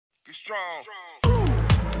Be strong.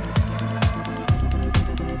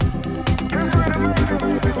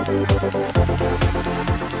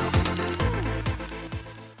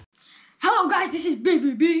 Hello guys, this is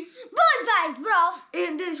BWB BlackWhiteBros.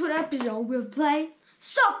 In this one episode we'll play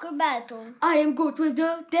Soccer battle. I am good with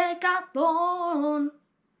the decathlon.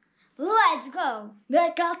 Let's go.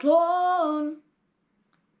 Decathlon.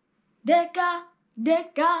 Deca.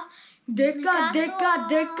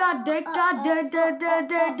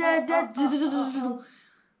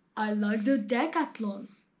 I like the decathlon.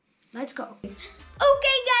 Let's go.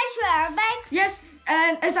 Okay guys, we are back. Yes,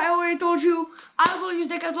 and as I already told you, I will use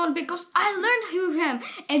decathlon because I learned with him.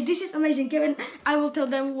 And this is amazing, Kevin. I will tell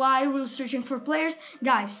them why we're searching for players.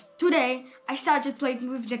 Guys, today I started playing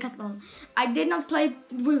with decathlon. I did not play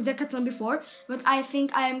with decathlon before, but I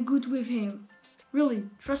think I am good with him. Really,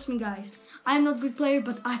 trust me guys. I am not a good player,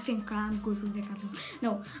 but I think I am good with decathlon.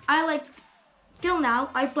 No, I like, till now,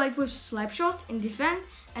 I played with slapshot in defense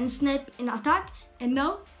and snap in attack. And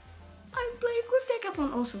now, I'm playing with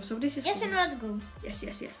decathlon also. So this is Yes, cool. and let's go. Yes.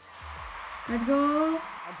 Let's go.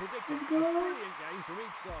 Let's go. Brilliant game from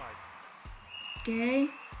each side. Okay.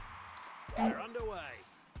 And They're underway.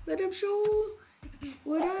 let him show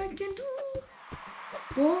what I can do.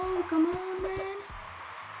 Oh, come on, man.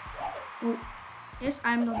 Oh, yes,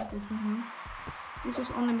 I'm not good with him. This was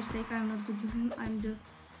only a mistake. I'm not good with him. I'm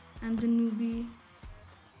the newbie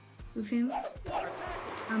with him.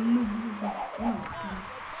 I'm newbie with him. Oh my god.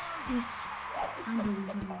 This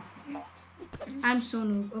unbelievable. I'm so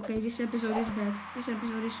noob. Okay, this episode is bad. This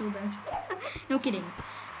episode is so bad. No kidding.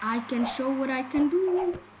 I can show what I can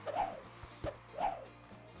do.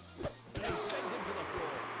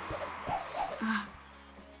 Ah.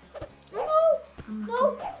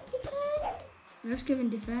 No, defend. Let's give him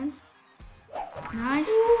defend. Nice.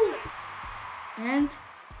 Ooh. And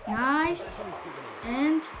nice.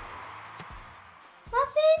 And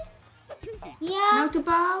Pass it. Yeah. now to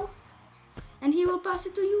POW. And he will pass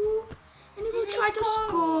it to you. And he will try to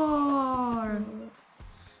score.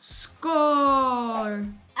 Score.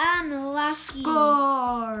 Unlucky.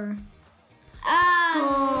 Score.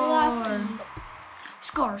 Unlucky.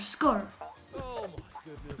 Score. Score. Oh my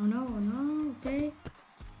goodness. Oh no, okay.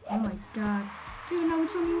 Oh my god. Okay, now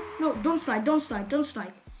it's on you. No, don't slide.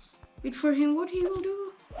 Wait for him, what he will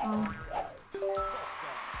do. Oh.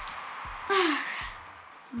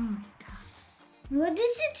 Oh my god. What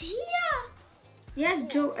is it here? Yes,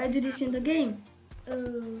 Joe added this in the game.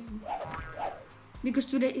 Oh. Because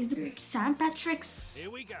today is the St. Patrick's Here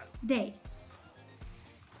we go. Day.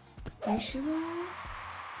 Okay, sugar.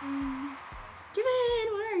 Kevin,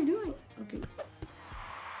 what are you doing? Okay.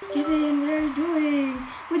 Kevin, what are you doing?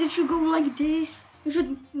 Why did you go like this? You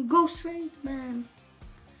should go straight, man.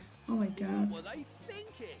 Oh my god. What were they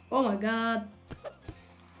thinking? Oh my god.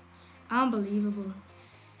 Unbelievable.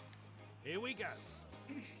 Here we go.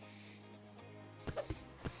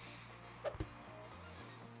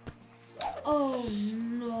 Oh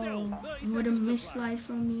Still no. 30 What a seconds to misslide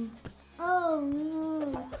from me. Oh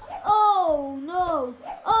no. Oh no.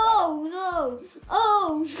 Oh no.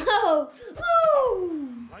 Oh no. Oh.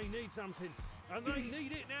 play. They need something, and they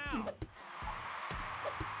need it now.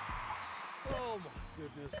 Oh my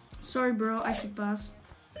goodness. Sorry, bro. I should pass.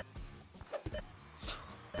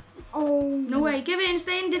 Oh. No way. Kevin,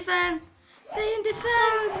 stay in defense. Stay in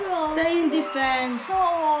defense. Stay in defense.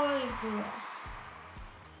 Sorry, bro.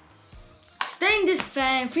 Stay in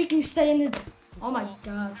defense. Freaking stay in the. Oh my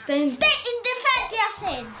god. Stay in. Stay in defense,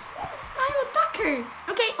 Yasin. I'm a attacker.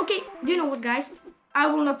 Okay. Do you know what, guys? I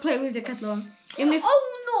will not play with decathlon. Even if Oh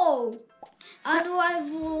no. So- And I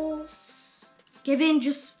will Kevin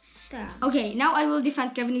just. stand. Okay, now I will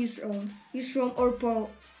defend Kevin. Use your own or POW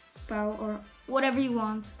or whatever you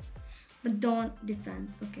want, but don't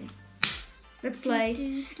defend. Okay. Let's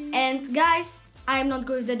play. And guys, I am not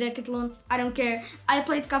good with the decathlon. I don't care. I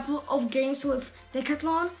played a couple of games with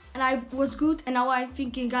decathlon and I was good, and now I'm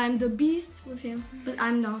thinking I'm the beast with him, but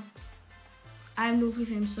I'm not. I'm noob with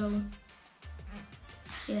him, so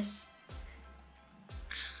yes.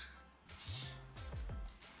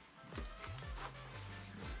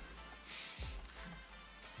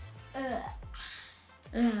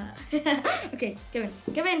 Okay,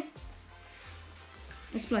 Kevin.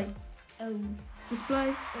 Let's play. Oh. Let's play.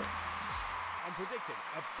 I'm predicting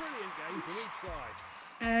a brilliant game from each side.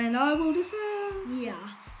 And I will defend. Yeah.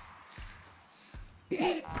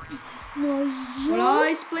 No, you. Ola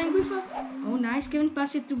is playing with us. Oh, nice. Kevin,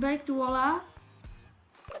 pass it back to Ola.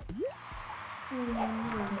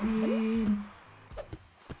 Kevin.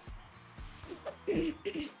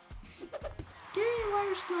 Kevin, why are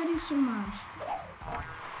you sliding so much?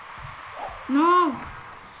 No.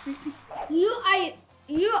 Freaking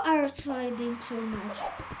are sliding so much.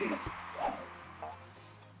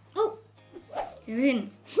 Oh,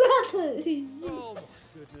 Kevin. what is it? Oh my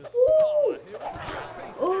goodness. Ooh. Here it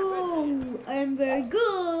is. Oh, I'm very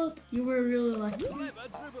good. You were really lucky. Clever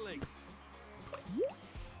dribbling.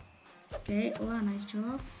 Okay, Ola, nice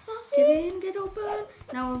job. That's it. Kevin, get open.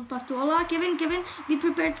 Now we'll pass to Ola. Kevin, be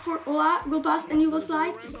prepared for Ola. Will pass and you will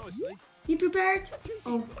slide. Around nicely. Be prepared.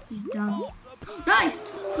 Oh, he's dumb. Nice.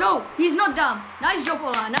 No, he's not dumb. Nice job,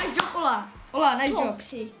 Ola. Nice job, Ola. Ola, nice job.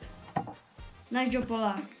 Toxic. Nice job,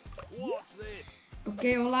 Ola. Watch this.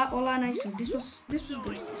 Okay, Ola, nice job. This was good. This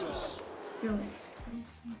was really.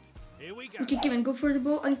 Here we go. Okay, Kevin, go for the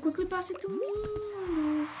ball and quickly pass it to me.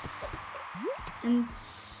 No. And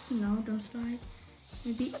no, don't slide.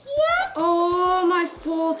 Maybe. Yeah. Oh, my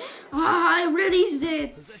fault. I released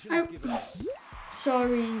it. Possession is given.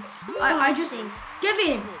 Sorry. I just.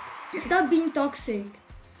 Kevin, stop being toxic.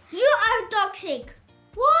 You are toxic.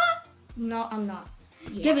 What? No, I'm not.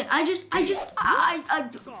 Yeah. Kevin, I Far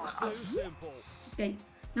too simple. Okay,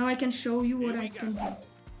 now I can show you what Here we I go. can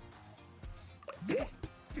do.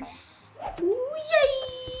 Ooh,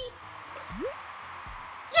 yay!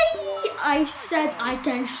 Yay! I said I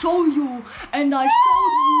can show you, and I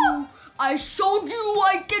showed you. I showed you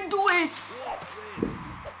I can do it. Watch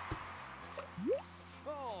this.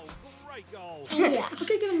 Oh, great goal. Yeah.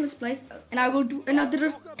 Okay, Kevin, let's play. And I will do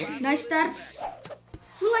another nice start.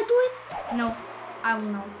 Will I do it? No, I will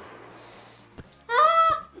not.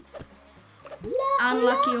 Ah.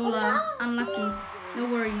 Unlucky, Ola. Unlucky. No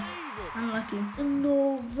worries. Unlucky.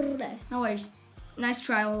 No worries. No worries. Nice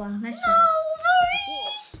try, Ola. Nice No try.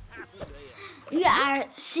 worries. Happened here. You are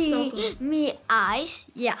see So good. me eyes.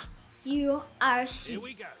 Yeah. You are see. Here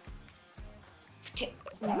we go.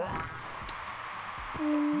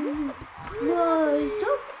 No,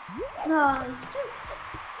 stop. No, stop.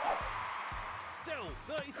 Still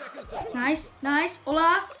 30 seconds to play. Nice.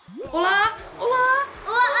 Ola. Ola.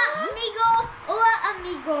 Hola, amigo. Hola,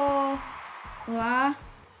 amigo. Ola.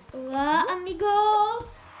 Hola, amigo.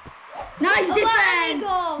 Nice Ola, defense.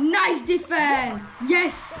 amigo. Nice defense.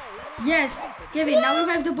 Yes. Kevin, now you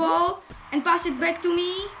have the ball and pass it back to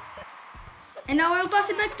me. And now I'll pass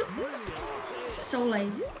it back to. So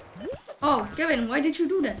late. Oh, Kevin, why did you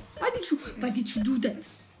do that? Why did you do that?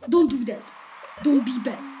 Don't do that. Don't be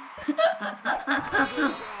bad.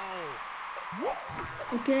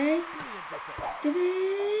 Okay.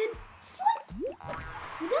 Kevin.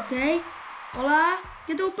 Okay. Ola,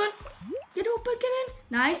 get open. Get open, Kevin.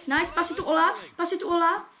 Nice. Pass it to Ola.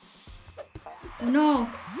 Oh, no.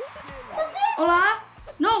 Ola.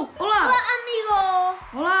 No, Ola. Hola, amigo.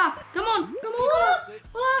 Ola. Come on. Ola.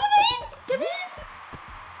 Kevin.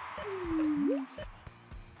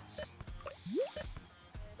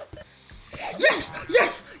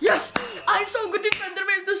 Yes. I'm so good defender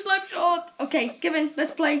with the slap shot. Okay, Kevin,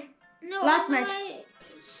 let's play. No, Last match. I-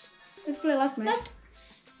 Let's play last match.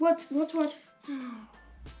 What?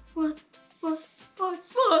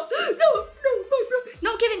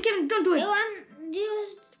 No, Kevin, don't do I it. want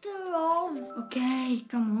use the wrong. Okay,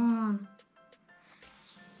 come on.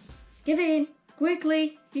 Kevin,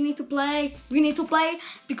 quickly. We need to play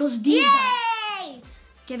because these guys. Yay!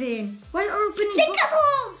 Kevin, why are you opening box?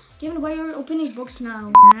 Decathlon! Kevin, why are you opening box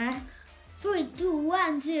now? 3, 2,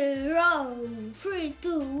 1, 0. 3,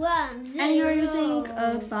 2, 1, 0. And you're using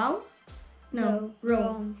POW? No,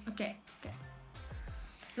 wrong. Okay.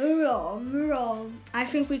 Wrong. I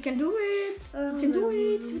think we can do it. We can do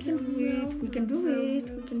it. Oh, we can do it. We can do it.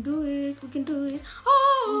 Oh, we can do it. We can do it.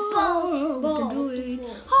 Oh,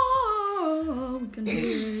 we can do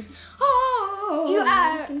it. Oh, You we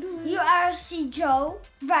are can do it. you are see Joe.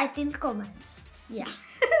 Write in comments. Yeah.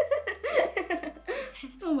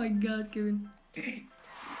 Oh my God, Kevin.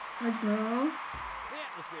 Let's go. The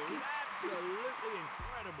atmosphere is absolutely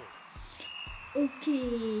incredible.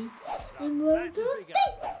 Okay. I'm going to Back to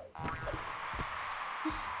stay.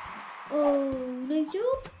 Oh, nice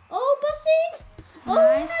job. Oh, pass it. Oh,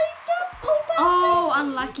 Nice. nice job. Oh, pass Oh, it.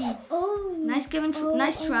 unlucky. Oh. Nice, Kevin. Oh,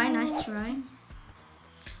 Nice try. oh. Nice try.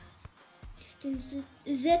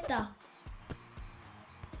 Zeta.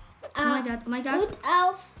 Oh my God. Oh my God. What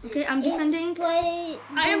else? Okay, I'm is defending. play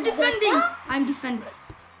I am the defending. Zeta? I'm defending.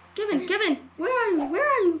 Kevin, where are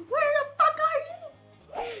you? Where the fuck are you?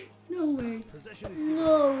 No way. Possession is given.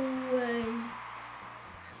 No way.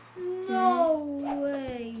 No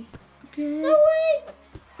way. Okay. No way.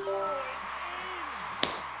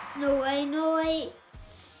 No way. No way.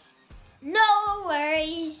 No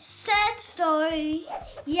way. Sad story.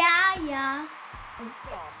 Yeah.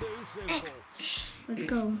 Far too simple. Let's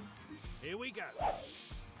go. Here we go.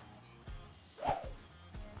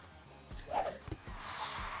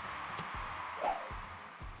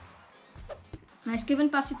 Nice, Kevin,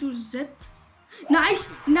 pass it to Z. Nice,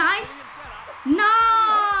 nice.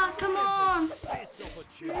 Nah, come on. Missed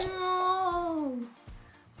opportunity. No.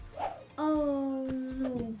 Oh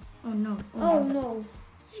no. Oh no. Oh no.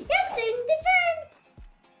 Yasin, defend.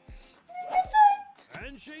 Defend.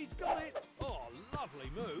 And she's got it. Oh,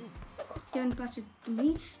 lovely move. Kevin, pass it to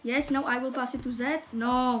me. Yes, now I will pass it to Z.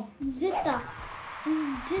 No. Zeta.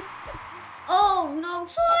 Zeta. Oh no,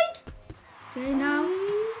 side. Okay, now.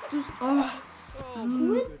 Oh, Oh,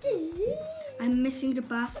 What is it? I'm missing the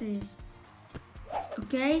passes.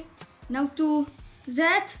 Okay, now to Z.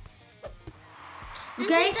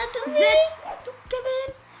 Okay, Zeta to Z me. to Kevin.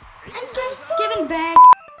 And guys, Kevin back.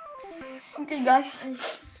 Okay, guys,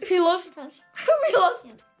 we lost. We lost.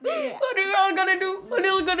 What are we all gonna do? What are we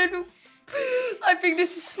all gonna do? I think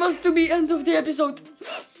this must to be end of the episode.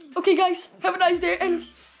 Okay, guys, have a nice day and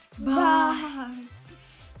bye.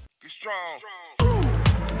 Be strong.